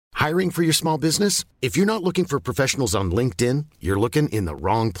Hiring for your small business? If you're not looking for professionals on LinkedIn, you're looking in the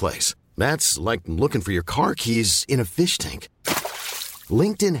wrong place. That's like looking for your car keys in a fish tank.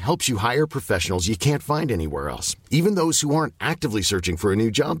 LinkedIn helps you hire professionals you can't find anywhere else, even those who aren't actively searching for a new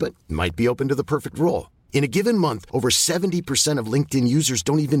job but might be open to the perfect role. In a given month, over 70% of LinkedIn users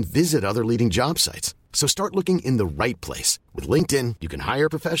don't even visit other leading job sites. So start looking in the right place. With LinkedIn, you can hire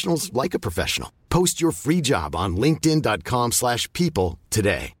professionals like a professional. Post your free job on linkedin.com/people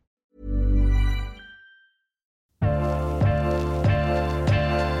today.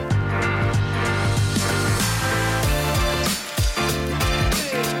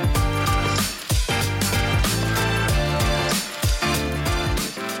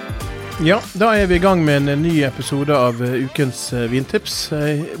 Ja, da vi I gang med en ny episode av ukens vintips.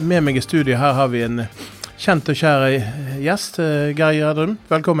 Med meg I studiet her har vi en kjent og kjær gjest, Geir Gjerdrum.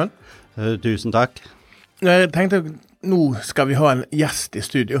 Velkommen. Tusen takk. Jeg tenkte, nå skal vi ha en gjest I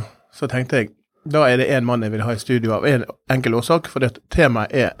studio. Så tenkte jeg, da det en mann jeg vil ha I studio av en enkel årsak, for det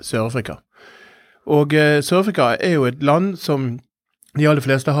temaet Sør-Afrika. Og Sør-Afrika jo et land som de aller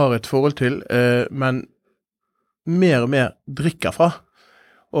fleste har et forhold til, men mer og mer drikker fra.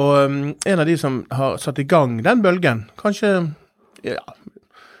 Og en av de som har satt I gang den bølgen, kanskje, ja,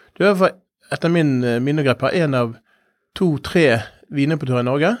 det for etter min grep en av 2-3 vinimportører I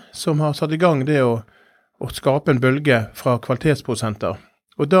Norge, som har satt I gang det å skape en bølge fra kvalitetsprosenter.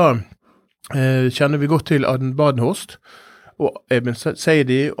 Og da kjenner vi godt til Aden Badenhorst, og Eben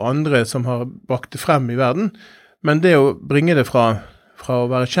Seidi og andre som har brakt det frem I verden, men det å bringe det fra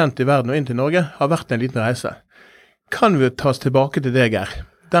å være kjent I verden og inn til Norge, har vært en liten reise. Kan vi ta oss tilbake til deg her?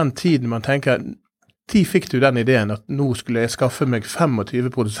 Den tiden man tenker, fikk du den ideen at nå skulle jeg skaffe meg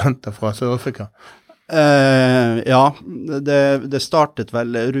 25 produsenter fra Sør-Afrika? Ja, det startet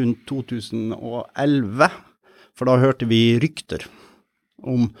vel rundt 2011, for da hørte vi rykter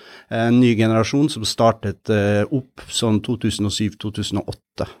om en ny generasjon som startet opp sånn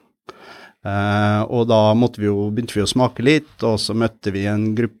 2007-2008. Og da begynte vi å smake litt, og så møtte vi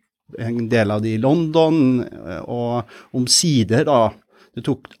en del av de I London, og omsider da,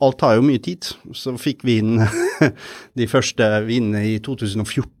 alt tar jo mye tid, så fikk vi inn de første vinene I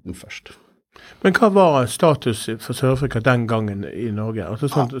 2014 først. Men hva var status for Sør-Afrika den gangen I Norge? Altså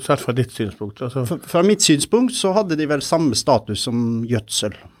sånn, sett fra ditt synspunkt? Altså. Fra mitt synspunkt så hadde de vel samme status som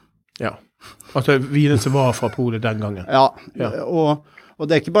gjødsel. Ja, altså vinen som var fra Polen den gangen. Ja. Og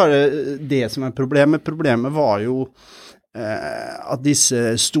det ikke bare det som problemet. Problemet var jo at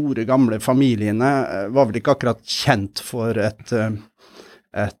disse store gamle familiene var vel ikke akkurat kjent for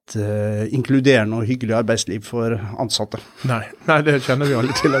et inkluderende og hyggelig arbeidsliv for ansatte. Nei, det kjenner vi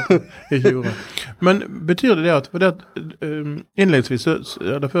alle til at det ikke gjorde. Men betyr det at, for det innledningsvis,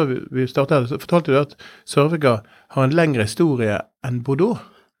 før vi startet, så fortalte du at Sør-Afrika har en lengre historie enn Bordeaux?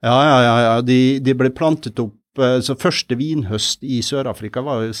 Ja, de ble plantet opp, så første vinhøst I Sør-Afrika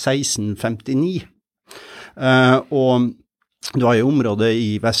var jo 1659, og det var jo området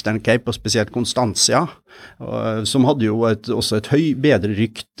I Western Cape, og spesielt Constantia, som hadde jo også et bedre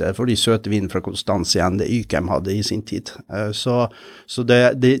rykte for de søte vinen fra Constantia enn det Ykheim hadde I sin tid. Så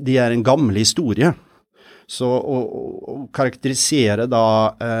de en gammel historie. Så å karakterisere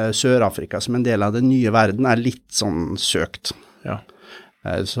da Sør-Afrika som en del av den nye verden litt sånn søkt. Ja.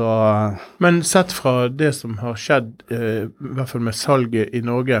 Men sett fra det som har skjedd, I hvert fall med salget I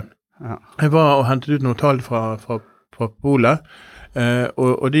Norge, jeg var og hentet ut noen tall fra Polen,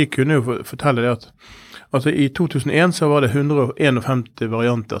 og de kunne jo fortelle det at altså I 2001 så var det 151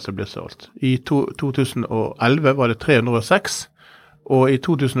 varianter som ble solgt. I 2011 var det 306, og I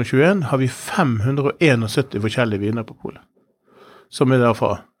 2021 har vi 571 forskjellige viner på Polen, som da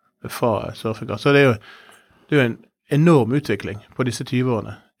fra Sør-Afrika. Så det jo en enorm utvikling på disse 20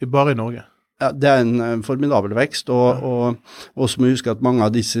 årene, bare I Norge. Ja, det en formidabel vekst, og så må vi huske at mange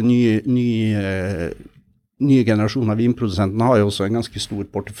av disse nye generasjoner av vinprodusentene har jo også en ganske stor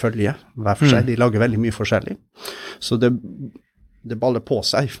portefølje hver for seg. De lager veldig mye forskjellig. Så det baller på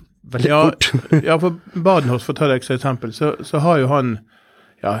seg veldig fort. Ja, for Badenhorst, for å ta det som eksempel, så har jo han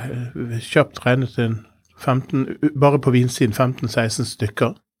kjøpt regnet inn 15, bare på vinsiden 15-16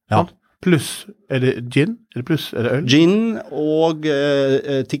 stykker. Ja. Pluss, det gin? Pluss, det øl? Gin og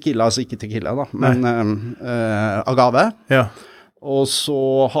tequila, altså ikke tequila da, men agave. Ja. Og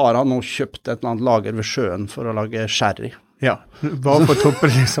så har han nå kjøpt et eller annet lager ved sjøen for å lage sherry. Ja, bare for toppen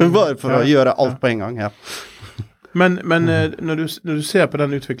liksom. Bare for å gjøre alt på en gang, ja. Men når du ser på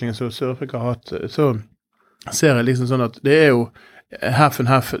den utviklingen som Sør-Afrika har hatt, så ser jeg liksom sånn at det jo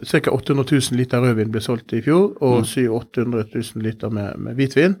cirka 800 000 liter rødvin ble solgt I fjor, og 700 000-800 000 liter med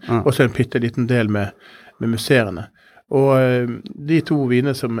hvitvin, og så en pitteliten del med musserende. Og de to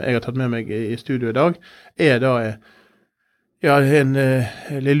vinene som jeg har tatt med meg i studio i dag, da en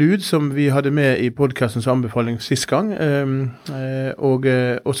Lelud som vi hadde med i podcastens anbefaling sist gang, og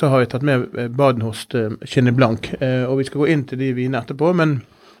så har jeg tatt med Badenhorst Chenin Blanc, og vi skal gå inn til de vinene etterpå, men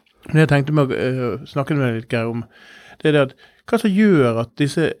jeg tenkte med å snakke med deg litt om det at hva som gjør at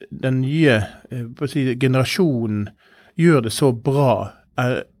den nye generasjonen gjør det så bra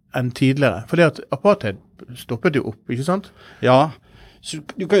enn tidligere? For det at apartheid stoppet jo opp, ikke sant? Ja, så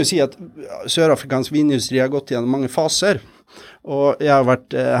du kan jo si at sørafrikansk vinindustri har gått gjennom mange faser, og jeg har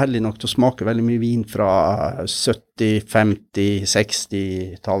vært heldig nok til å smake veldig mye vin fra 70, 50,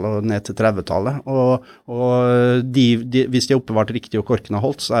 60-tallet og ned til 30-tallet, og hvis de har oppbevart riktig og korken har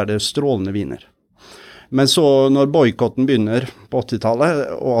holdt, så det strålende viner. Men så når boykotten begynner på 80-tallet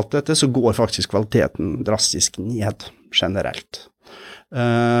og alt dette, så går faktisk kvaliteten drastisk ned generelt.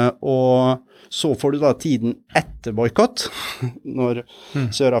 Og så får du da tiden etter boykott, når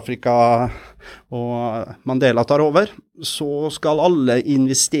Sør-Afrika og Mandela tar over, så skal alle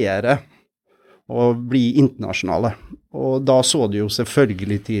investere og bli internasjonale. Og da så du jo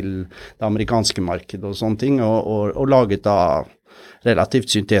selvfølgelig til det amerikanske markedet og sånne ting, og laget da relativt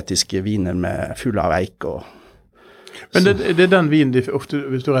syntetiske viner med full av eik. Men det den vinen, ofte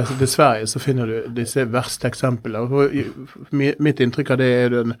hvis du reiser til Sverige, så finner du disse verste eksempler. Mitt inntrykk av det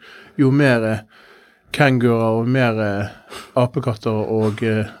jo mer kengurer og mer apekatter og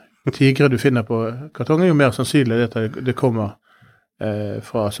tigre du finner på kartongen, jo mer sannsynlig det kommer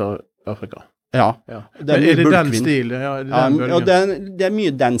fra Sør-Afrika. Ja, det er den stilen? Ja, det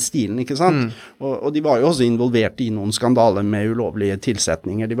mye den stilen, ikke sant? Og de var jo også involvert i noen skandaler med ulovlige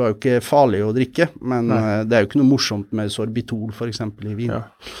tilsetninger. De var jo ikke farlige å drikke, men det jo ikke noe morsomt med sorbitol for eksempel i vin.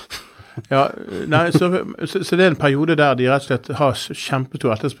 Så det en periode der de rett og slett har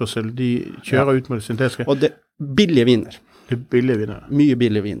kjempestor etterspørsel. De kjører ut mot det syntetiske. Og det billige viner. Billige viner. Mye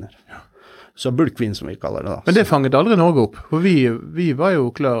billige viner. Ja. Så bulkvin som vi kaller det da. Men det fanget aldri Norge opp, for vi var jo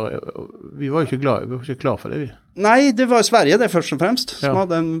vi var ikke klar for det, vi. Nei, det var Sverige det først og fremst, som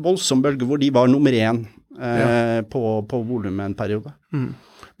hadde en voldsom bølge hvor de var nummer 1 på volumet en periode.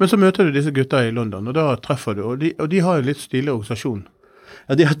 Men så møter du disse gutta i London, og da treffer du, og de har jo litt stilig organisasjon.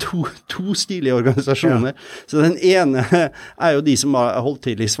 Ja, de har to stilige organisasjoner. Så den ene jo de som har holdt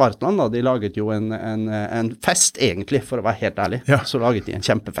til i Svartland. Da. De laget jo en fest egentlig, for å være helt ærlig. Så laget de en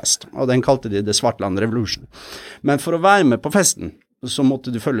kjempefest, og den kalte de The Svartland Revolution. Men for å være med på festen, så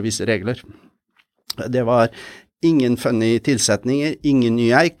måtte du følge visse regler. Det var ingen funny tilsetninger, ingen ny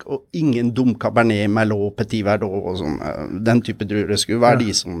eik, og ingen dum Cabernet, Merlot, Petit Verdot og sånn. Den type druer skulle være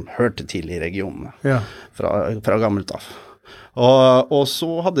de som hørte til i regionene fra gammelt av. Og så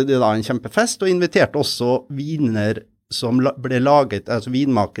hadde de da en kjempefest, og inviterte også viner som ble laget, altså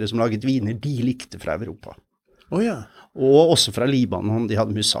vinmakere som laget viner de likte fra Europa. Og også fra Libanon, de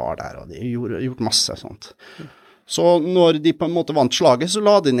hadde Musar der, og de gjort masse sånt. Så når de på en måte vant slaget, så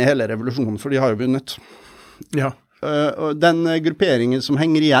la de ned hele revolusjonen, for de har jo vunnet. Og den grupperingen som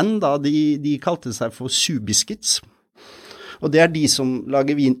henger igjen da, de kalte seg for Subiscuits, og det de som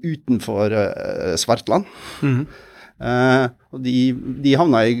lager vin utenfor Svartland. Og de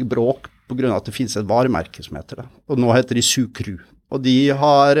havna i bråk på grunn av at det finnes et varemerke som heter det. Og nå heter de Sucru. Og de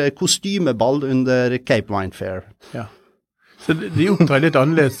har kostymeball under Cape Wine Fair. Så de opptrer litt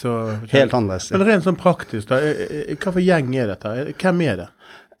annerledes. Helt annerledes. Men rent sånn praktisk da, hva for gjeng dette? Hvem det?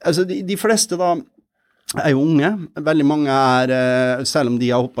 Altså de fleste da jo unge. Veldig mange selv om de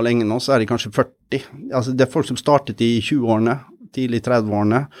har hoppet lenge nå, så de kanskje 40. Altså det folk som startet i 20-årene, tidlig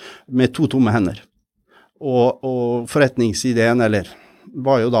 30-årene, med 2 tomme hender. Og forretningsideen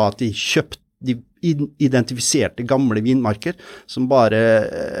var jo da at de identifiserte gamle vinmarker som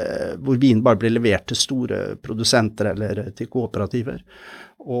hvor vin bare ble levert til store produsenter eller til kooperativer,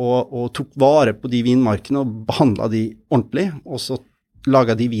 og tok vare på de vinmarkene og behandlet de ordentlig, og så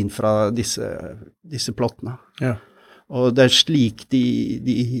laget de vin fra disse plottene. Og det slik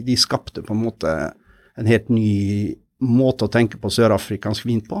de skapte på en måte en helt ny måte å tenke på sørafrikansk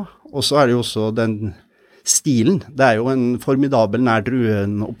vin på, og så det jo også den stilen, det jo en formidabel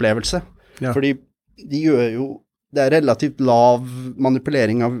nærdruen-opplevelse, fordi de gjør jo, det relativt lav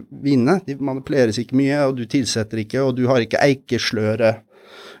manipulering av vinene, de manipuleres ikke mye, og du tilsetter ikke, og du har ikke eikesløre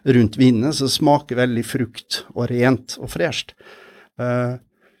rundt vinene, så det smaker veldig frukt og rent og fresht.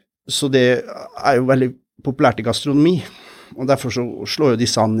 Så det jo veldig populært i gastronomi, og derfor så slår jo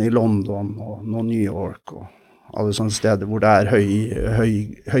disse an i London og New York og alle sånne steder hvor det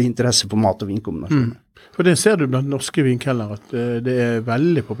høy interesse på mat og vinkombinasjoner. For det ser du blant norske vinkelnere, at det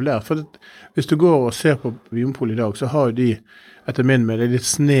veldig populært. For hvis du går og ser på Vinpol i dag, så har de, etter min mening, litt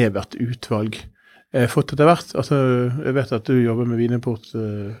snevert utvalg fått etter hvert. Altså, jeg vet at du jobber med vinimport,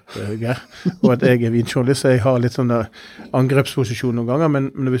 Geir, og at jeg vinjournalist, så jeg har litt sånn angrepsposisjon noen ganger,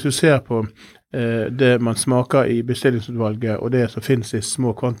 men hvis du ser på det man smaker i bestillingsutvalget, og det som finnes i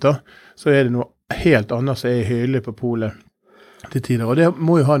små kvanta, så det noe helt annet som i høylig på polet til tider. Og det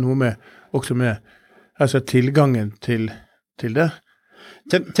må jo ha noe med, også med altså tilgangen til det.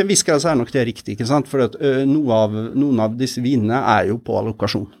 Til en viss grad så nok det riktig, ikke sant? For at, noen av disse vinene jo på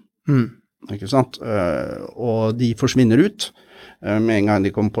allokasjon. Ikke sant? Og de forsvinner ut med en gang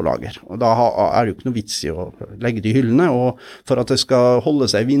de kommer på lager. Og da det jo ikke noe vits i å legge det i hyllene, og for at det skal holde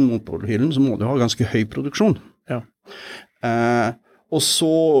seg i vinmonopolhyllen, så må du ha ganske høy produksjon. Ja. Og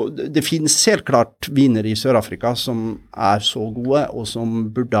så, det finnes helt klart viner i Sør-Afrika som så gode, og som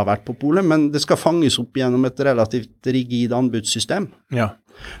burde ha vært på polet, men det skal fanges opp gjennom et relativt rigid anbudssystem. Ja.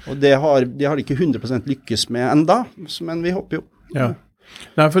 Og det har de ikke 100% lykkes med enda, men vi håper jo. Ja.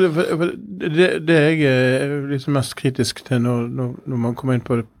 Nei, for det jeg liksom mest kritisk til når man kommer inn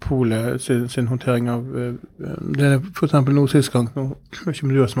på polet sin håndtering av det for eksempel nå sist gang, nå vet ikke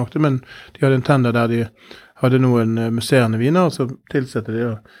om du har smakt det, men de hadde en tender der de hadde noen musserende viner, og så tilsetter de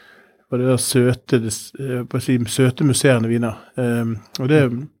det søte musserende viner. Og det,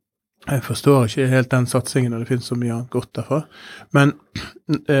 jeg forstår ikke helt den satsingen, og det finnes så mye annet godt derfra. Men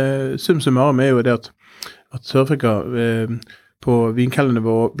summarum jo det at Sør-Afrika på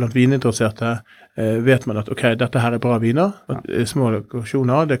vinkelnivå blant vininteresserte vet man at ok, dette her bra viner, små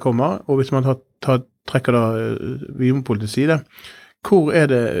lokasjoner, det kommer, og hvis man trekker da Vinmonopolet til side, hvor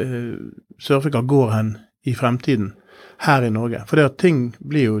det Sør-Afrika går hen i fremtiden her i Norge? For det at ting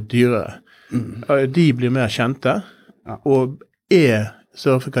blir jo dyrere. De blir mer kjente, og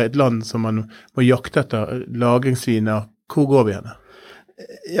Sør-Afrika et land som man må jakte etter lagringsviner? Hvor går vi henne?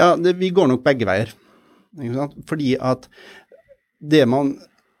 Ja, vi går nok begge veier. Ikke sant? Fordi at det man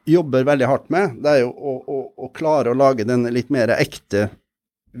jobber veldig hardt med, det jo å klare å lage denne litt mer ekte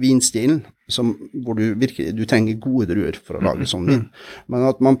vinstilen, hvor du trenger gode druer for å lage sånn vin, men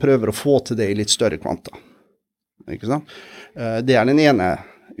at man prøver å få til det i litt større kvanta. Ikke sant? Det den ene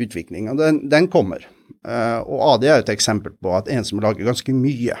utviklingen, den kommer. Og AD et eksempel på at en som lager ganske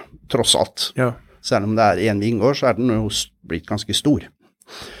mye, tross alt. Ja. Selv om det en vingård, så den jo blitt ganske stor.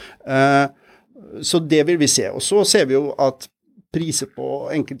 Så det vil vi se. Og så ser vi jo at priser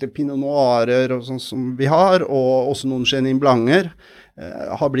på enkelte Pinot Noirer og sånn som vi har, og også noen Chenin Blanger,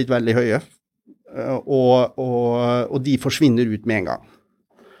 har blitt veldig høye. Og de forsvinner ut med en gang.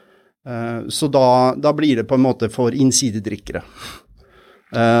 Så da blir det på en måte for innsidedrikkere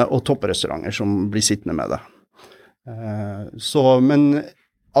og topprestauranter som blir sittende med det. Men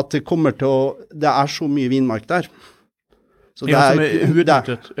at det kommer til å, det så mye vinmark der. Så det som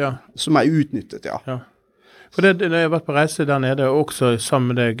utnyttet, ja. Som utnyttet, ja. Ja. For når jeg har vært på reise der nede, også sammen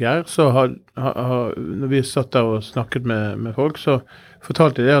med deg, Geir, så når vi satt der og snakket med folk, så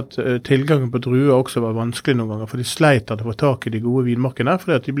fortalte de at tilgangen på druer også var vanskelig noen ganger, for de sleit at de får tak i de gode vinmarkene,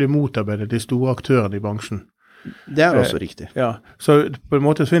 fordi at de blir motarbeidet, de store aktørene i bransjen. Det også riktig. Ja, så på en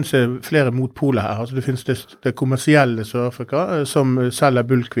måte så finnes det flere motpoler her. Altså det finnes det kommersielle Sør-Afrika som selger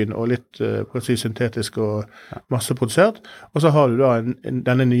bulkvin og litt precis syntetisk og masseprodusert. Og så har du da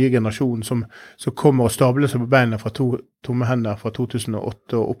denne nye generasjonen som kommer og stabler seg på beina fra tomme hender fra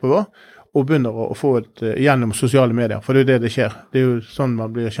 2008 og oppover, og begynner å få gjennom sosiale medier, for det det skjer. Det jo sånn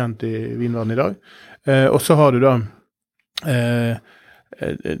man blir kjent i vinverden i dag. Og så har du da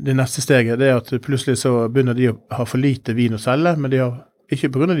det neste steget, det at plutselig så begynner de å ha for lite vin å selge, men de har,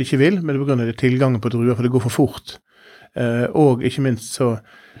 ikke på grunn av de ikke vil, men på grunn av tilgangen på druer, for det går for fort. Og ikke minst så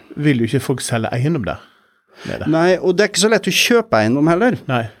vil jo ikke folk selge eiendom der. Nei, og det ikke så lett å kjøpe eiendom heller.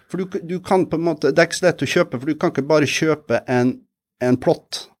 Nei. For du kan på en måte, det ikke så lett å kjøpe, for du kan ikke bare kjøpe en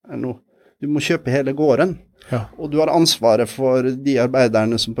plott eller noe. Du må kjøpe hele gården. Ja. Og du har ansvaret for de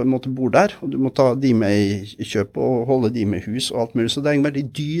arbeiderne som på en måte bor der, og du må ta de med i kjøpet og holde de med hus og alt mulig, så det en veldig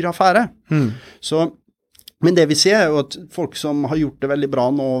dyr affære. Men det vi ser jo at folk som har gjort det veldig bra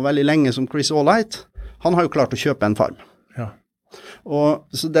nå veldig lenge, som Chris Allheit, han har jo klart å kjøpe en farm. Ja. Og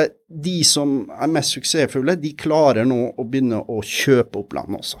så de som mest suksessfulle, de klarer nå å begynne å kjøpe opp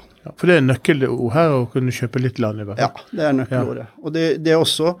land også. Ja, for det nøkkelord her, å kunne kjøpe litt land i hvert fall. Ja, det nøkkelordet. Ja. Og det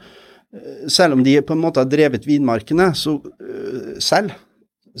også, selv om de på en måte har drevet vinmarkene selv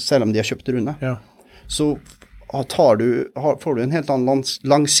om de har kjøpt runde, så får du en helt annen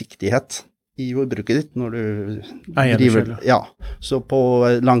langsiktighet i jordbruket ditt når du driver. Ja, så på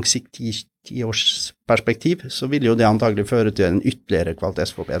langsikt 10 års perspektiv, så vil jo det antagelig føre til en ytterligere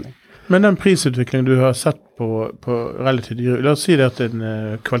kvalitetsforbedring. Men den prisutviklingen du har sett på relativt dyr, la oss si det at en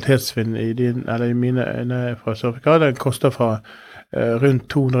kvalitetsvin i mine fra Sør-Afrika, den koster fra rundt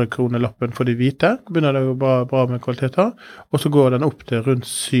 200 kroner lappen for de hvite, begynner det jo bra med kvaliteter, og så går den opp til rundt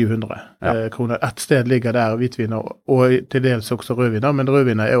 700 kroner. Et sted ligger der hvitviner, og til dels også rødviner, men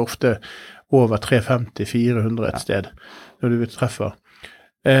rødviner er ofte over 350-400 et sted, når du treffer.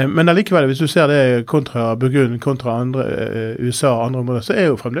 Men allikevel, hvis du ser det kontra Burgund, kontra USA og andre områder, så er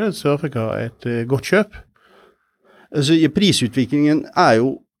jo fremdeles Sør-Afrika et godt kjøp. Altså, prisutviklingen er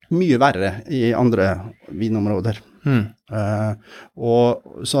jo mye verre i andre vinområder.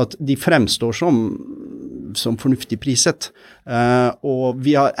 Og så at de fremstår som fornuftig priset. Og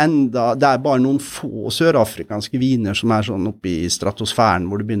vi har det er bare noen få sørafrikanske viner som er sånn oppe i stratosfæren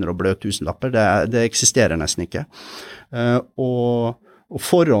hvor du begynner å blø tusenlapper. Det eksisterer nesten ikke. Og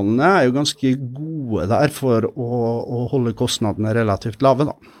forholdene er jo ganske gode der for å holde kostnadene relativt lave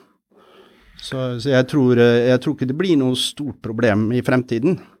da. Så jeg tror ikke det blir noe stort problem i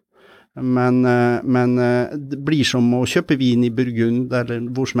fremtiden. Men det blir som å kjøpe vin i Burgund eller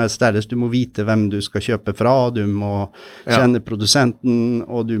hvor som helst ellers. Du må vite hvem du skal kjøpe fra, du må kjenne produsenten,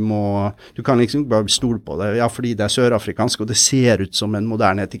 og du kan liksom bare stole på det. Ja, fordi det er sørafrikansk, og det ser ut som en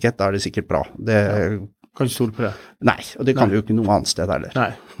moderne etikett, da er det sikkert bra. Kan ikke stole på det? Nei, og det kan du jo ikke noe annet sted heller.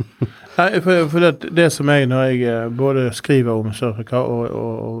 Nei, for det som når jeg både skriver om Sør-Afrika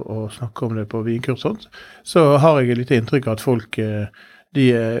og snakker om det på vinkurs og sånt, så har jeg litt inntrykk av at folk de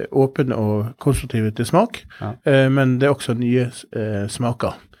er åpne og konstruktive til smak, men det er også nye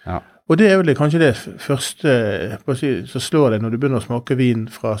smaker. Og det er vel kanskje det første som slår deg når du begynner å smake vin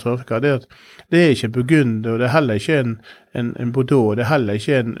fra Sør-Afrika, det at det er ikke Burgund, og det er heller ikke en Bordeaux, det er heller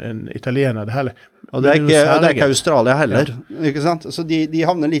ikke en italiener, det er heller... Og det er ikke Australia heller, ikke sant? Så de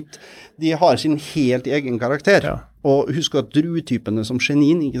havner litt, de har sin helt egen karakter. Og husk at druetypene som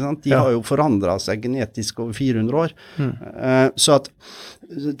Chenin, ikke sant? De har jo forandret seg genetisk over 400 år. Så at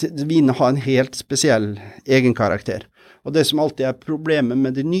vinen har en helt spesiell egen karakter. Og det som alltid er problemet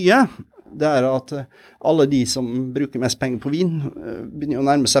med det nye, det er at alle de som bruker mest penger på vin begynner jo å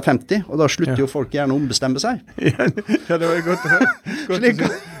nærme seg 50, og da slutter jo folk gjerne å ombestemme seg. Ja, det var godt å høre.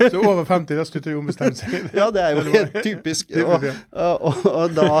 Så over 50, da slutter de å ombestemme seg. Ja, det er jo helt typisk.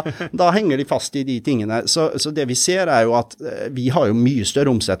 Og da henger de fast i de tingene. Så det vi ser er jo at vi har jo mye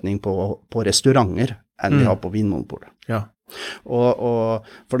større omsetning på restauranter enn vi har på vinmonopolet. Ja.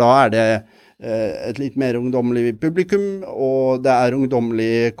 For da er det et litt mer ungdommelig publikum, og det er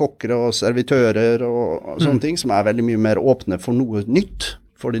ungdommelige kokker og servitører og sånne ting, som er veldig mye mer åpne for noe nytt,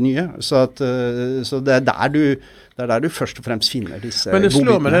 for det nye. Så det er der du først og fremst finner disse godbitene. Men det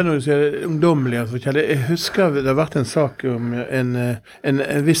slår meg det når du sier ungdommelig. Jeg husker det har vært en sak om en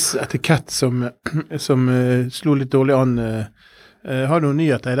viss etikett som slo litt dårlig an. Har du noen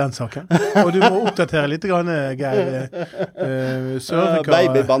nyheter i den saken? Og du må oppdatere litt grann, Geir.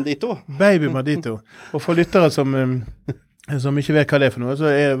 Baby Bandito. Baby Bandito. Og for lyttere som ikke vet hva det er for noe,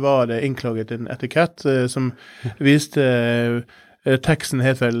 så var det innklaget en etikett som viste teksten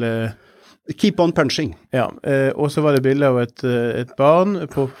helt vel... Keep on punching. Ja, og så var det bilde av et barn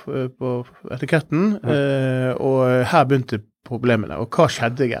på etiketten, og her begynte problemene. Og hva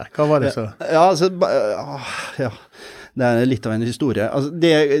skjedde, Geir? Hva var det så? Det er litt av en historie. Altså,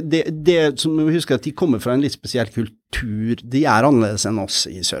 det som vi husker at de kommer fra en litt spesiell kultur, de er annerledes enn oss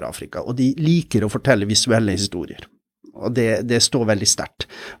i Sør-Afrika, og de liker å fortelle visuelle historier. Og det står veldig sterkt.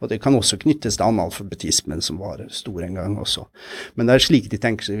 Og det kan også knyttes til analfabetismen som var stor en gang også. Men det er slik de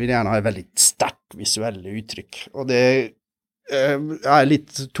tenker seg, de vil gjerne ha veldig sterkt visuelle uttrykk. Og det er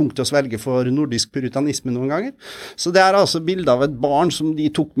litt tungt å svelge for nordisk puritanisme noen ganger. Så det er altså bildet av et barn som de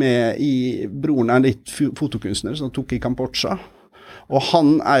tok med broren er litt fotokunstner, som tok i Kambodsja. Og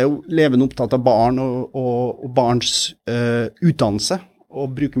han er jo levende opptatt av barn og barns utdannelse,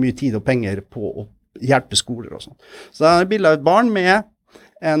 og bruker mye tid og penger på å hjelpe skoler og sånn. Så det er et bilde av et barn med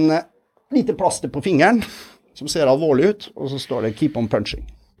en lite plaster på fingeren, som ser alvorlig ut, og så står det «Keep on punching».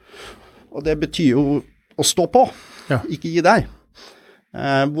 Og det betyr jo å stå på. Ikke gi deg.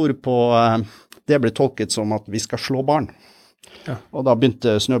 Hvorpå det ble tolket som at vi skal slå barn. Og da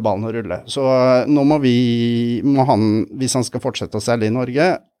begynte snøballen å rulle. Så nå må han, hvis han skal fortsette å selge i Norge,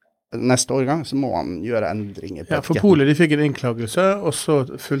 neste årgang, så må han gjøre endringer på etiketten. For Polet, de fikk en innklagelse, og så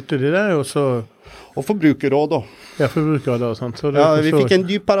fulgte de det, og så... Og forbrukerråd da. Ja, forbrukerråd og sånt. Så vi fikk en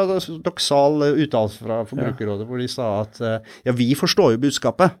dyp paradoksal uttalelse fra forbrukerrådet, hvor de sa at, vi forstår jo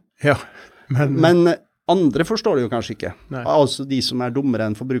budskapet. Ja, men andre forstår det jo kanskje ikke. Altså de som er dummere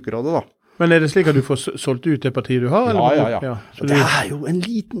enn forbrukerrådet da. Men det slik at du får solgt ut det partiet du har? Eller? Ja. Så det jo en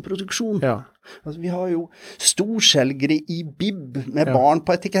liten produksjon. Ja. Altså, vi har jo storselgere i Bib med barn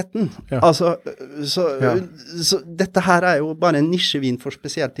på etiketten. Ja. Altså, så dette her jo bare en nisjevin for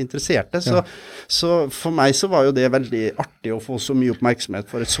spesielt interesserte. Så for meg så var jo det veldig artig å få så mye oppmerksomhet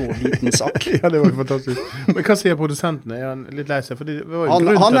for et så liten sak. Ja, det var fantastisk. Men hva sier produsentene? Han litt lei seg?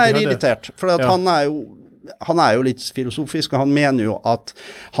 Han irritert, for at han jo litt filosofisk, og han mener jo at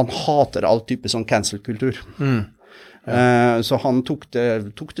han hater all type sånn cancel-kultur. Så han tok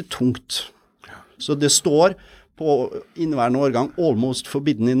det tungt. Så det står på inneværende årgang Almost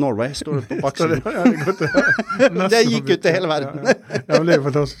Forbidden in Norway, står det på baksiden. Det gikk ut til hele verden. Ja, men det jo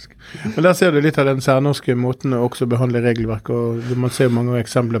fantastisk. Men der ser du litt av den særnorske måten å også behandle regelverk, og man ser mange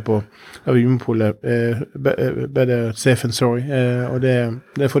eksempler på av Vinmonopolet, bedre safe and sorry, og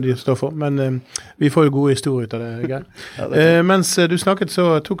det får de stå for. Men vi får jo gode historier ut av det, Geir. Mens du snakket,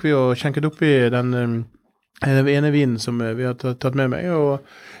 så tok vi og skjenket opp i den ene vinen som vi har tatt med meg, og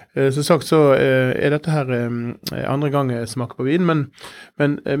som sagt så dette her andre gang jeg smaker på vin,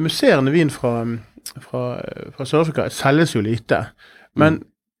 men musserende vin fra Sør-Afrika selges jo lite. Men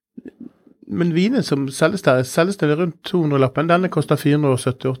vinen som selges det rundt 200-lappen. Denne koster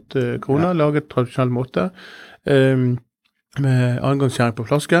 478 kroner, laget tradisjonell måte, med angangsskjæring på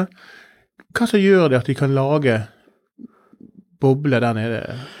flaske. Hva så gjør det at de kan lage boble der nede?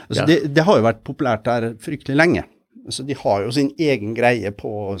 Altså, det har jo vært populært der fryktelig lenge. Så de har jo sin egen greie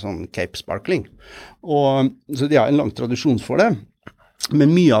på sånn Cape Sparkling. Så de har en lang tradisjon for det. Men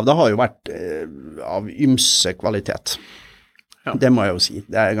mye av det har jo vært av ymse kvalitet. Ja. Det må jeg jo si.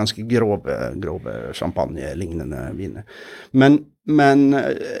 Det ganske grove champagne-lignende viner. Men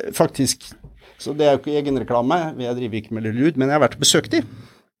faktisk, så det jo ikke egen reklame. Jeg driver ikke med lyd, men jeg har vært og besøkt de.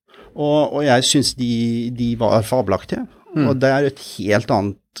 Og jeg synes de var fabelaktige. Og det et helt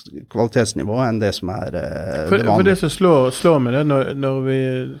annet kvalitetsnivå enn det som det vanlige. For det som slår med det, når vi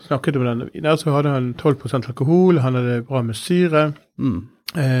snakket om den, der så hadde han 12% alkohol, han hadde bra med syre.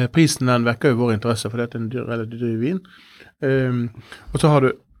 Prisen den vekker jo vår interesse, for det en relativt dyr vin. Og så har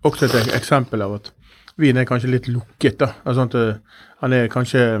du også et eksempel av at vin kanskje litt lukket da. Altså at han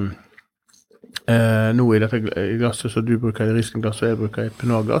kanskje nå i dette glasset som du bruker i riskenglass og jeg bruker i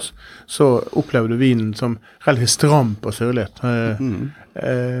pinotglass, så opplever du vinen som relativt stram på sørlighet.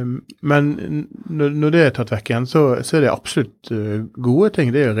 Men når det tatt vekk igjen, så det absolutt gode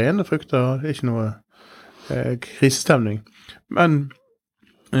ting. Det jo rene frukter, det ikke noe krisestemning. Men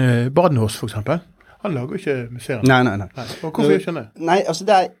Badenhos for eksempel, han lager jo ikke musserende. Nei. Og hvorfor gjør ikke det? Nei, altså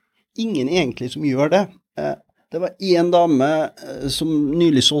det ingen egentlig som gjør det. Det var en dame som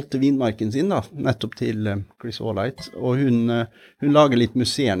nylig solgte vinmarken sin da, nettopp til Chris Allite, og hun lager litt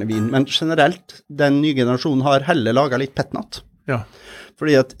musserende vin, men generelt, den nye generasjonen har heller laget litt petnat. Ja.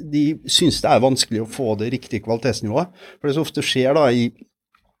 Fordi at de synes det vanskelig å få det riktige kvalitetsnivået, for det så ofte skjer da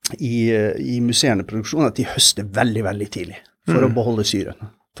i musserende produksjon at de høster veldig, veldig tidlig for å beholde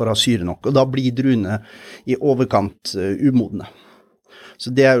syren, for å ha syre nok, og da blir druene i overkant umodne. Så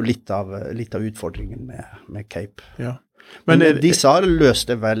det jo litt av utfordringen med Cape. Ja. Men disse har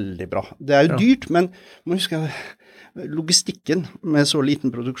løst det veldig bra. Det jo dyrt, men man husker logistikken med så liten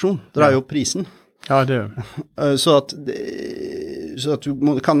produksjon drar jo prisen. Ja, det så at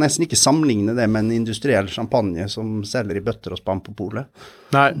du kan nesten ikke sammenligne det med en industriell champagne som selger i bøtter og spann på polet.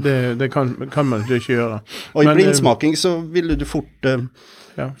 Nei, det kan man ikke gjøre. Og i blindsmaking så ville du fort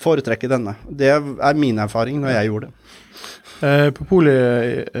foretrekke denne. Det min erfaring når jeg gjorde det. På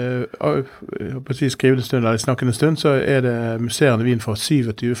polet, på skrivende stund eller snakkende stund, så det musserende vin fra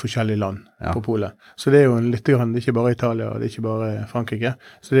 27 forskjellige land på polet. Så det jo litt grann, det ikke bare Italia, og det ikke bare Frankrike.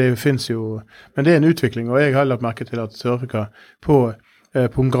 Så det finnes jo, men det en utvikling, og jeg har lagt merke til at Sør-Afrika på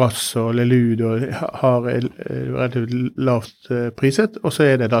Pongras og Lelud har relativt lavt priset, og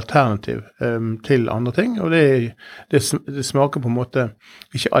så det et alternativ til andre ting, og det smaker på en måte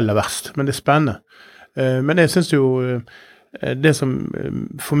ikke aller verst, men det spennende. Men jeg synes jo det som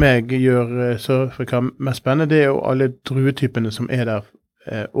for meg gjør Sør-Afrika mest spennende, det jo alle druetypene som der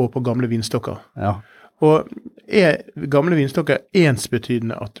og på gamle vinstokker. Ja. Og gamle vinstokker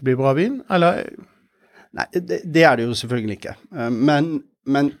ensbetydende at det blir bra vin, eller? Nei, det det jo selvfølgelig ikke. Men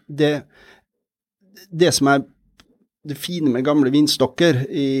det som det fine med gamle vinstokker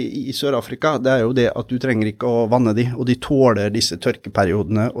i Sør-Afrika, det jo det at du trenger ikke å vanne de, og de tåler disse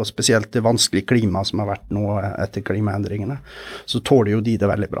tørkeperiodene, og spesielt det vanskelige klimaet som har vært nå etter klimaendringene, så tåler jo de det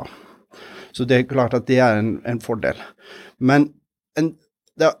veldig bra. Så det klart at det en fordel. Men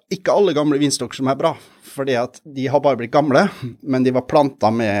det ikke alle gamle vinstokker som bra, fordi at de har bare blitt gamle, men de var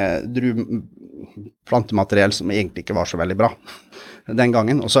plantet med plantemateriell som egentlig ikke var så veldig bra den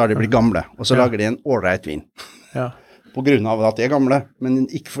gangen, og så har de blitt gamle, og så lager de en ålreit vin. Ja. På grunn av at de er gamle, men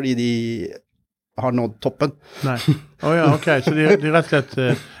ikke fordi de har nådd toppen. Nei. Ok, så de rett og slett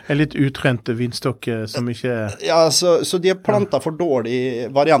er litt utrente vinstokk som ikke... Ja, så de har plantet for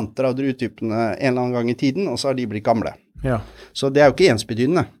dårlige varianter av druetypene en eller annen gang i tiden, og så har de blitt gamle. Ja. Så det er jo ikke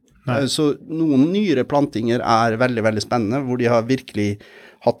ensbetydende. Nei. Så noen nyere plantinger er veldig, veldig spennende, hvor de har virkelig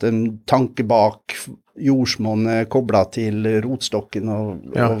hatt en tanke bak jordsmonnet koblet til rotstokken og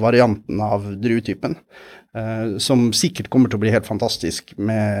varianten av druetypen, som sikkert kommer til å bli helt fantastisk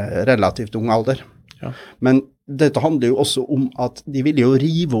med relativt ung alder. Ja. Men dette handler jo også om at de ville jo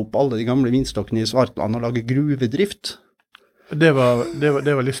rive opp alle de gamle vinstokkene i Svartland og lage gruvedrift. Det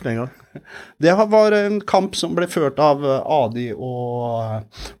var listen en gang? Det var en kamp som ble ført av Adi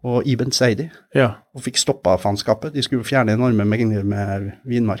og Ibn Saidi, og fikk stoppet fanskapet. De skulle fjerne enorme mengder med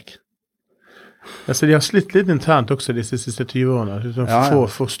vinmark. Ja, så de har slitt litt internt også de siste 20 årene, for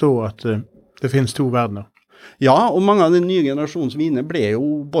å forstå at det finnes to verdener. Ja, og mange av den nye generasjons viner ble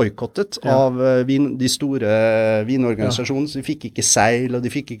jo boykottet av de store vinorganisasjonene, så de fikk ikke seil, og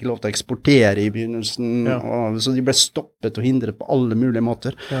de fikk ikke lov til å eksportere i begynnelsen, så de ble stoppet og hindret på alle mulige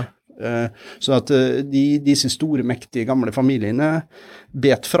måter. Ja. Så at disse store, mektige, gamle familiene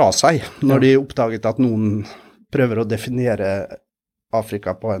bet fra seg når de oppdaget at noen prøver å definere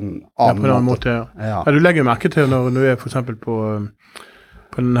Afrika på en annen måte. Ja, du legger merke til når du er for eksempel på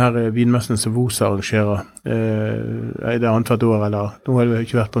den her vinmessen som Vosa arrangerer, det annethvert år, eller nå har det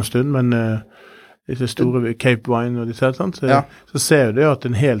ikke vært på en stund, men disse store Cape Wine og disse, så ser du at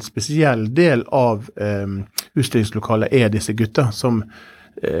en helt spesiell del av utstillingslokalet er disse gutter som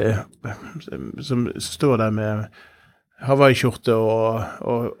står der med Hawaii-skjorte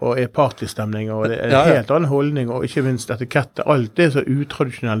og er partystemning, og det er en helt annen holdning, og ikke minst etikette. Alt det er så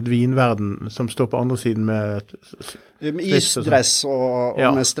utradisjonelt vinverden som står på andre siden med isdress og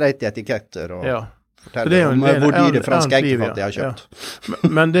med streite etiketter og forteller om hvor dyre franske eggefat de har kjøpt.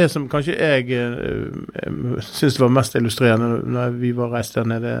 Men det som kanskje jeg synes var mest illustrerende når vi var reist der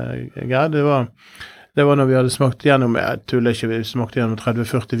nede, det var når vi hadde smakt gjennom, vi smakte gjennom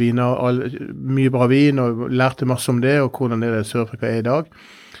 30-40 viner, mye bra vin, og lærte masse om det, og hvordan det Sør-Afrika er i dag.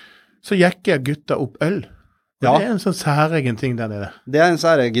 Så jekker gutta opp øl. Og det er en sånn særegen ting der nede. Det er en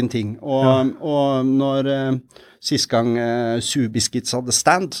særegen ting, og når sist gang Sue Biscuits hadde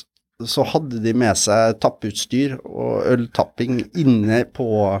stand, så hadde de med seg tapputstyr og øltapping inne i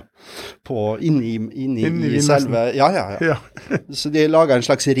selve, så de laget en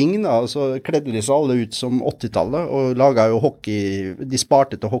slags ring da, og så kledde de seg alle ut som 80-tallet, og laget jo de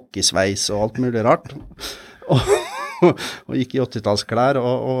sparte til hockeysveis og alt mulig rart, og gikk i 80-tallsklær,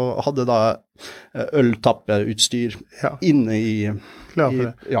 og hadde da øltappeutstyr inne i Klar for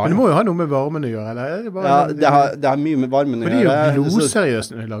det. Men det må jo ha noe med varmen å gjøre, eller? Det har mye med varmen å gjøre. For de er jo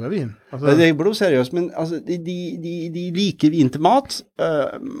blodseriøst når de lager vin. Det er blodseriøst, men altså, de liker vin til mat,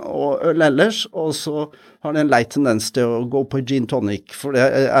 og øl ellers, og så har det en lei tendens til å gå på gin tonic, for det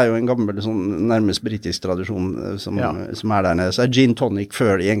er jo en gammel, sånn, nærmest britisk tradisjon som er der nede. Så er gin tonic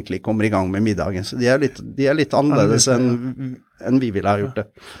før de egentlig kommer i gang med middagen, så de er litt annerledes enn vi ville ha gjort det.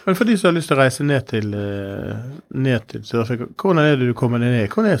 Men for de som har lyst til å reise ned til Sør-Afrika, hvordan er det du kommer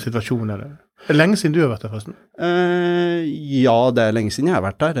ned? Hvordan er situasjonen der? Er det lenge siden du har vært der, forresten? Ja, det er lenge siden jeg har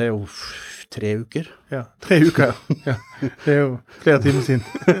vært der. Det er jo 3 uker. Ja, 3 uker. Ja. Det er jo flere timer siden.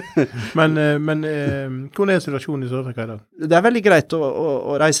 Men hvordan er situasjonen i Sør-Afrika i dag? Det er veldig greit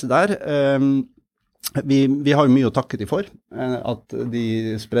å reise der. Vi har jo mye å takke til for, at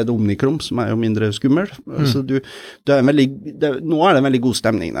de spredde omnikrom, som er jo mindre skummel. Så nå er det en veldig god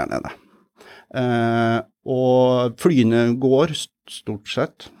stemning der nede. Og flyene går stort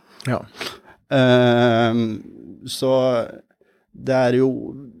sett. Ja. Så det er jo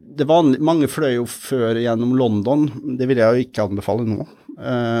mange fløy jo før gjennom London, det vil jeg jo ikke anbefale nå,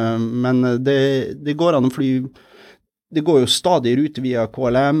 men det går an å fly, det går jo stadig rute via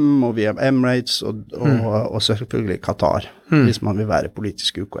KLM og via Emirates og selvfølgelig Qatar, hvis man vil være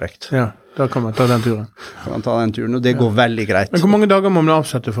politisk ukorrekt. Ja, da kan man ta den turen. Og det går veldig greit. Men hvor mange dager må man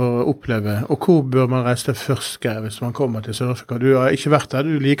avsette for å oppleve, og hvor bør man reise til først hvis man kommer til Sør-Afrika? Du har ikke vært der,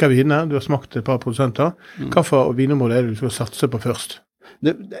 du liker viner, du har smakt et par produsenter. Hva for vinområde er det du skal satse på først?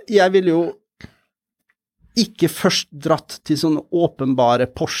 Jeg vil jo ikke først dratt til sånne åpenbare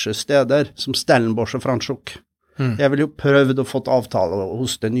Porsche-steder som Stellenbosch og Franschhoek. Jeg vil jo prøvd å fått avtale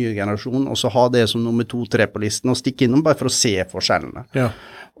hos den nye generasjonen, og så ha det som nummer 2-3 på listen, og stikke innom bare for å se forskjellene. Ja.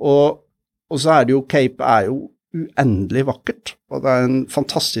 Og så er det jo, Cape er jo uendelig vakkert, og det er en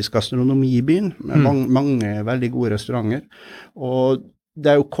fantastisk gastronomi i byen, med mange veldig gode restauranter, og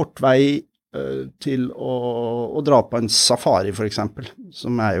det er jo kort vei til å dra på en safari for eksempel,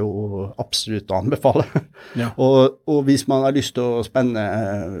 som er jo absolutt å anbefale. Ja. Og hvis man har lyst til å spenne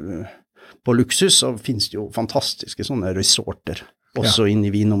på luksus, så finnes det jo fantastiske sånne resorter, også inne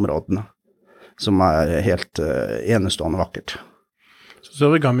i vinområdene, som er helt enestående vakkert. Så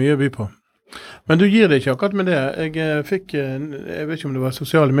Sørvika har mye å by på. Men du gir det ikke akkurat med det. Jeg vet ikke om det var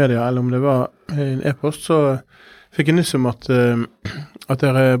sosiale medier, eller om det var en e-post, så fikk jeg nyss om at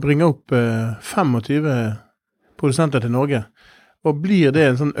dere bringer opp 25 produsenter til Norge. Og blir det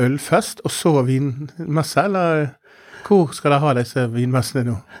en sånn ølfest, og så vinmesse, eller hvor skal dere ha disse vinmessene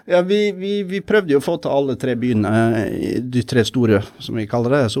nå? Ja, vi prøvde jo å få til alle 3 byene, de 3 store, som vi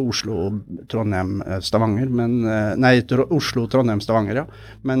kaller det, så Oslo, Trondheim, Stavanger, Oslo, Trondheim, Stavanger, ja.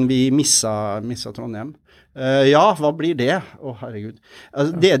 Men vi missa Trondheim. Ja, hva blir det? Herregud.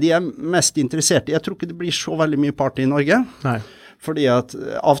 Altså, det de er mest interessert i, jeg tror ikke det blir så veldig mye party i Norge. Nei. Fordi at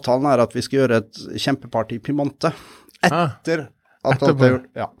avtalen er at vi skal gjøre et kjempeparty i Piemonte etter at alt er gjort.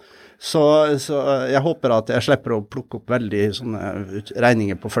 Ja. Så jeg håper at jeg slipper å plukke opp veldig sånne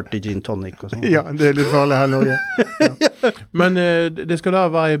regninger på 40 gin tonic og sånn. Ja, det er litt farlig her i Norge. Ja. Men det skal da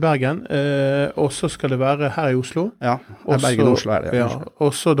være i Bergen, og så skal det være her i Oslo. Ja, Bergen og Oslo er det. Ja,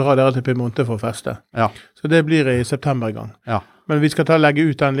 og så drar dere til Piemonte for å feste. Ja. Så det blir i september i gang. Ja. Men vi skal legge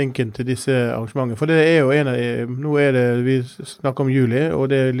ut den linken til disse arrangementene, for det er jo nå er det, vi snakker om juli,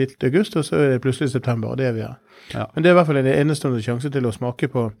 og det er litt august, og så er det plutselig september, og det er vi her. Ja. Men det er i hvert fall en enestående sjanse til å smake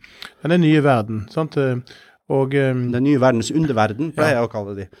på denne nye verden, sant? Og, den nye verdens underverden, pleier jeg å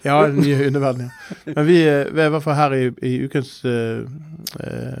kalle det. Ja, den nye underverden, ja. Men vi er i hvert fall her i ukens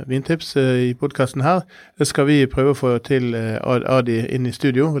vintips i podcasten her, skal vi prøve å få til Adi inn i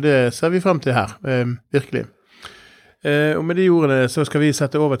studio, og det ser vi frem til her, virkelig. Og med de ordene så skal vi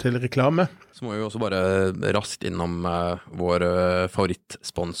sette over til reklame. Så må vi også bare raskt innom vår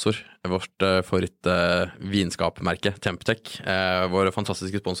favorittsponsor, vårt favorittvinskapmerke, Temptec, vår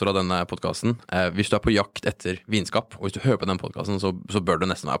fantastiske sponsor av denne podcasten. Hvis du er på jakt etter vinskap, og hvis du hører på den podcasten, så bør du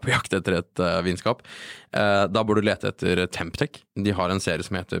nesten være på jakt etter et vinskap. Da bør du lete etter Temptec. De har en serie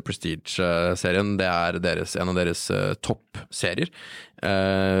som heter Prestige-serien. Det er en av deres toppserier.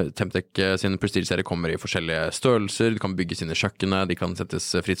 Temptec sin Prestige-serie kommer i forskjellige størrelser, de kan bygge sine kjøkkener, de kan settes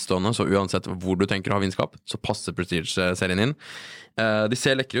frittstående, så uansett hvor du tenker å ha vinskap, så passer Prestige-serien inn. De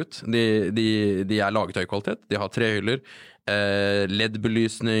ser lekre ut, de er laget høy kvalitet, de har 3 hyller,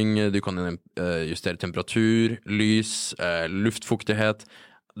 LED-belysning, du kan justere temperatur, lys, luftfuktighet.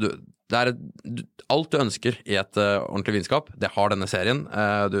 Det er alt du ønsker i et ordentlig vinskap, det har denne serien.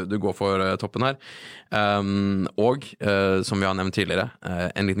 Du går for toppen her. Og, som vi har nevnt tidligere,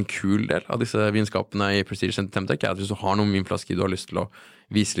 en liten kul del av disse vinskapene i Prestige Temptec er at hvis du har noen vinflasker du har lyst til å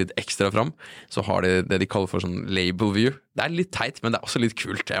vise litt ekstra fram, så har de det de kaller for sånn label view. Det er litt teit, men det er også litt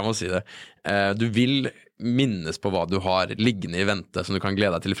kult, jeg må si det. Du vil minnes på hva du har liggende i vente som du kan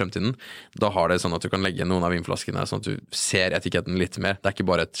glede deg til i fremtiden. Da har det sånn at du kan legge noen av vinflaskene sånn at du ser etiketten litt mer. Det er ikke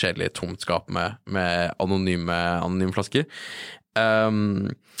bare et kjedelig tomt skap med anonyme flasker.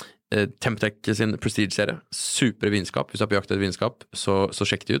 Temptec sin Prestige-serie, super vinskap. Hvis du er på jakt etter vinskap, så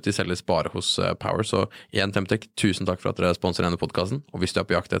sjekk de ut. De selges bare hos Power. Så igjen, Temptec, tusen takk for at dere sponsorer denne podcasten. Og hvis du er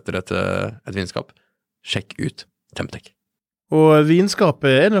på jakt etter et vinskap, sjekk ut Temptec. Og vinskapet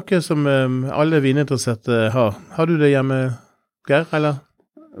er noe som alle vininteresserte har. Har du det hjemme, Geir, eller?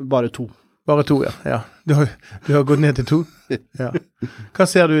 Bare 2. Bare 2, ja. Du har gått ned til 2? Ja. Hva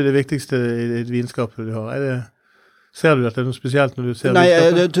ser du er det viktigste i et vinskap du har? Ser du at det er noe spesielt når du ser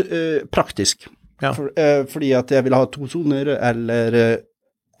vinskapet? Nei, det er praktisk. Ja. Fordi at jeg vil ha 2 soner, eller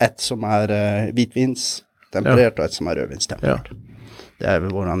et som er hvitvinstemperert, og et som er rødvinstemperert. Ja. Det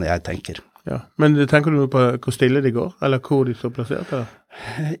er hvordan jeg tenker. Ja. Men tenker du på hvor stille de går, eller hvor de står plassert? Eller?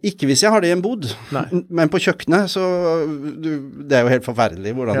 Ikke hvis jeg har det i en bod, men på kjøkkenet, så det er jo helt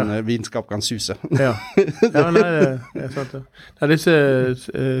forferdelig hvordan vinskap kan suse. Ja, nei, det er sant det. Nei, disse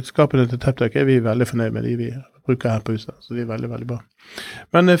skapene til Temptec er vi veldig fornøyd med, de vi bruker her på huset, så de er veldig, veldig bra.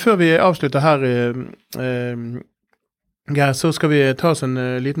 Men før vi avslutter her, Geir, så skal vi ta oss en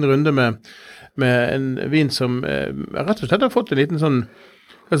liten runde med en vin som rett og slett har fått en liten sånn,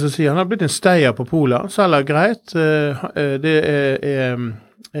 han har blitt en steier på Pola, selger greit. Det er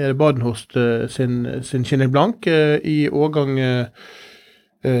Badenhorst sin Chenin Blanc i årgang,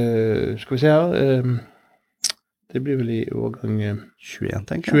 skal vi se her, det blir vel i årgang 21,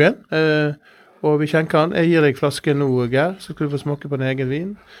 tenker jeg. 21, og vi kjenker den. Jeg gir deg flasken nå, Geir, så skal du få smake på din egen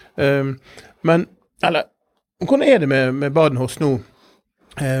vin. Men, hvordan er det med Badenhorst nå,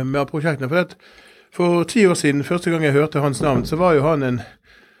 med prosjektene? For 10 år siden, første gang jeg hørte hans navn, så var jo han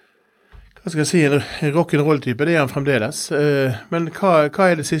hva skal jeg si, en rock'n'roll-type, det han fremdeles. Men hva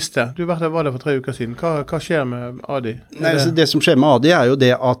det siste? Du var der for 3 uker siden. Hva skjer med Adi? Nei, det som skjer med Adi jo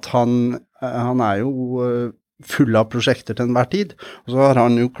det at han jo full av prosjekter til enhver tid, og så har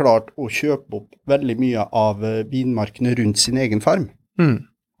han jo klart å kjøpe opp veldig mye av vinmarkene rundt sin egen farm.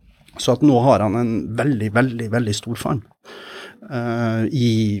 Så at nå har han en veldig, veldig, veldig stor farm.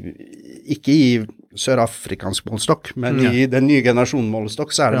 Ikke i sørafrikansk målestokk, men i den nye generasjonen målestokk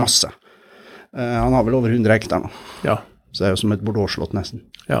så det masse. Han har vel over 100 hektar nå. Ja. Så det jo som et Bordeaux-slott nesten.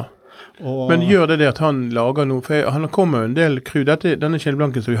 Ja. Men gjør det at han lager noe, for han kommer jo en del kru, denne Chenin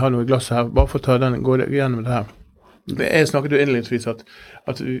Blancen som vi har nå i glasset her, bare for å ta den, gå gjennom det her. Jeg snakket jo innledningsvis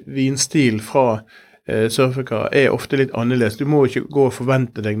at vinstil fra Sør-Afrika ofte litt annerledes. Du må ikke gå og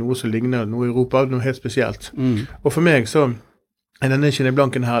forvente deg noe som ligner noe i Europa, noe helt spesielt. Og for meg så denne Chenin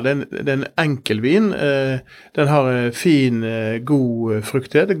Blancen her, det en enkel vin. Den har fin, god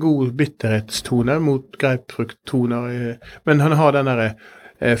fruktighet, god bitterhetstone mot grapefrukttoner. Men han har den der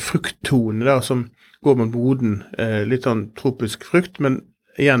frukttonen der som går mot boden, litt sånn tropisk frukt, men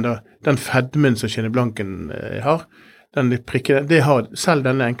igjen da, den fedmen som Chenin Blancen har, den litt prikkede, det har selv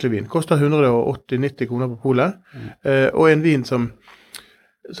denne enkle vin. Koster 180-90 kroner på polet, og en vin som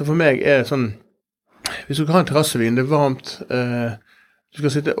for meg sånn, hvis du kan ha en terrassevin, det varmt, du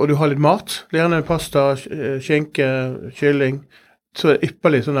skal sitte, og du har litt mat, gjerne pasta, skjenke, kylling, så det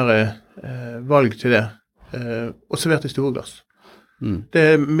ypperlig sånn der valg til det, og servert i store glass.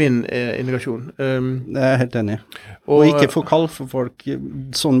 Det min indikasjon. Det jeg helt enig i. Og ikke for kald for folk,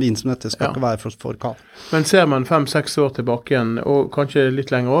 sånn vin som dette skal ikke være for kald. Men ser man 5-6 år tilbake igjen, og kanskje litt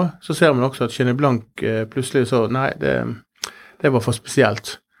lenger også, så ser man også at Chenin Blanc plutselig så, nei, det var for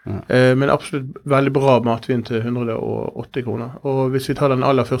spesielt. Men absolutt veldig bra matvin til 180 kroner. Og hvis vi tar den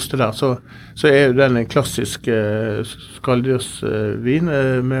aller første der, så jo den en klassisk skalldyrsvin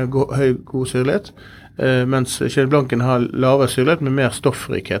med god syrlighet, mens Chenin Blancen har lavere syrlighet med mer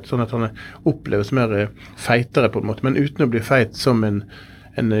stoffrikhet, sånn at han oppleves mer feitere på en måte, men uten å bli feit som en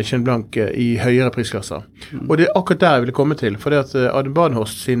Chenin Blanc i høyere prisklasser. Og det akkurat der jeg ville komme til, for det at Adam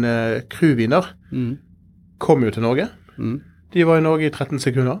Badenhorst sine kruviner kom jo til Norge. De var i Norge i 13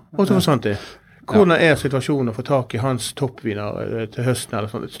 sekunder, og så forsvant de. Hvordan situasjonen å få tak i hans toppviner til høsten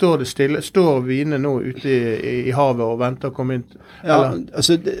eller sånt? Står det stille? Står vinene nå ute i havet og venter å komme inn? Eller? Ja,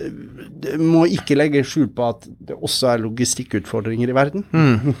 altså det må ikke legge skjul på at det også logistikkutfordringer i verden.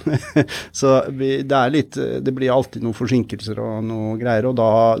 Så det blir alltid noen forsinkelser og noe greier, og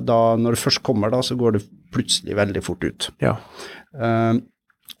da når det først kommer da, så går det plutselig veldig fort ut. Ja.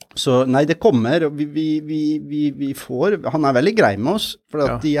 Så nei, det kommer, og vi får, han veldig grei med oss, for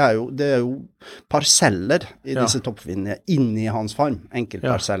at det jo parseller i disse toppvinene inni hans farm,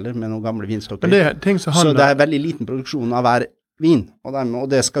 enkeltparseller med noen gamle vinstokker. Så det veldig liten produksjon av hver vin, og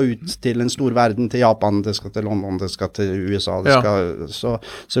det skal ut til en stor verden, til Japan, det skal til London, det skal til USA, så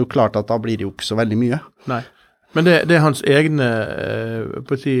det jo klart at da blir det jo ikke så veldig mye. Nei. Men det hans egne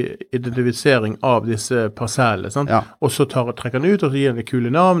identifisering av disse parsellene, sant? Ja. Og så trekker han ut, og så gir han det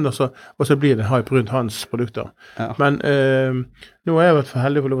kule navn, og så blir det en hype rundt hans produkter. Ja. Men nå har jeg vært for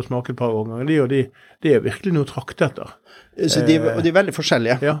heldig for å smake et par ganger, og de virkelig noe trakt etter. Så og de veldig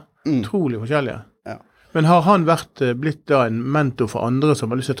forskjellige. Ja, utrolig forskjellige. Ja. Men har han blitt da en mentor for andre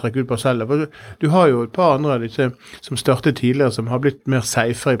som har lyst til å trekke ut parseller? For du har jo et par andre av disse som startet tidligere, som har blitt mer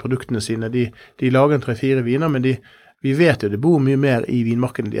safer i produktene sine. De lager 3-4 viner, men vi vet jo det bor mye mer i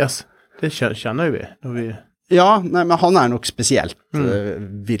vinmarkedet deres. Det kjenner vi. Ja, nei, men han nok spesielt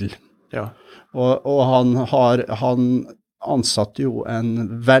vill. Ja. Og han ansatte jo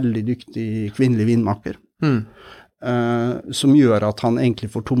en veldig dyktig kvinnelig vinmaker, som gjør at han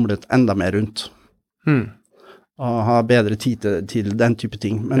egentlig får tumlet enda mer rundt. Og ha bedre tid til den type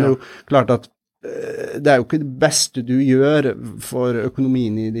ting. Men det jo klart at det jo ikke det beste du gjør for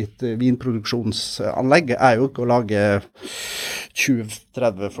økonomien i ditt vinproduksjonsanlegg, jo ikke å lage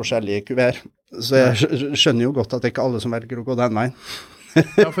 20-30 forskjellige kuver. Så jeg skjønner jo godt at det ikke alle som velger å gå den veien.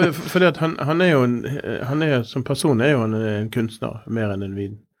 Ja, for det at han som person jo en kunstner, mer enn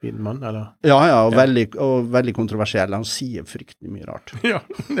en vinmann, eller? Ja, og veldig kontroversiell. Han sier fryktelig mye rart. Ja,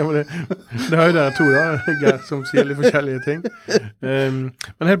 det har jo dere to da, Gert, som sier litt forskjellige ting. Men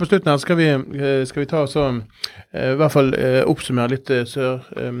helt på slutten her skal vi ta så, i hvert fall oppsummere litt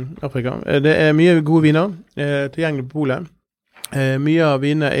Sør-Afrika. Det mye gode viner tilgjengelig på polet. Mye av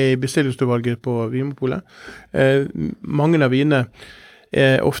vinene i bestillingsutvalget på Vinmonopolet. Mange av vinene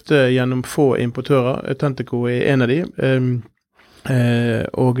ofte gjennom få importører. Autentico en av de.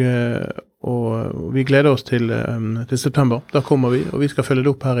 Og vi gleder oss til september. Da kommer vi, og vi skal følge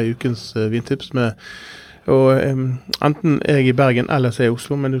det opp her i ukens vintips med Og enten jeg I Bergen eller så I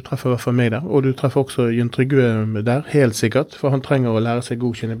Oslo, men du treffer I hvert fall meg der. Og du treffer også Jon Trygve der, helt sikkert, for han trenger å lære seg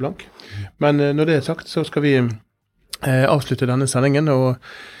godkjenne blank. Men når det sagt, så skal vi avslutte denne sendingen, og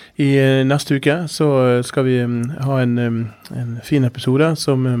I neste uke så skal vi ha en fin episode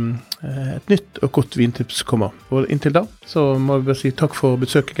som et nytt og godt vintips kommer. Og inntil da så må vi bare si takk for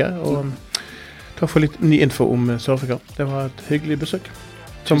besøket, og takk for litt ny info om Sør-Afrika. Det var et hyggelig besøk.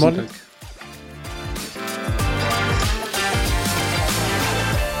 Som vanlig.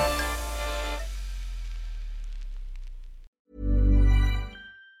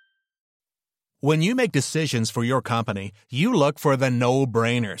 When you make decisions for your company, you look for the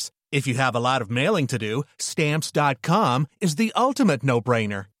no-brainers. If you have a lot of mailing to do, Stamps.com is the ultimate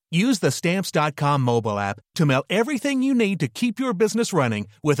no-brainer. Use the Stamps.com mobile app to mail everything you need to keep your business running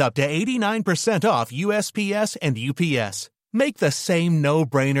with up to 89% off USPS and UPS. Make the same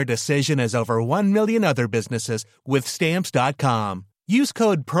no-brainer decision as over 1 million other businesses with Stamps.com. Use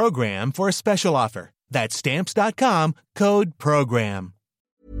code PROGRAM for a special offer. That's Stamps.com, code PROGRAM.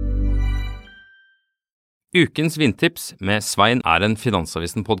 Ukens vindtips med Svein en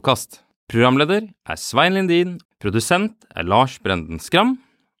Finansavisen-podcast. Programleder Svein Lindin, produsent Lars Brenden Skram,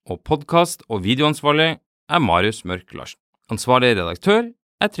 og podcast- og videoansvarlig Marius Mørk Larsen. Ansvarlig redaktør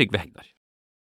Trygve Hegdar.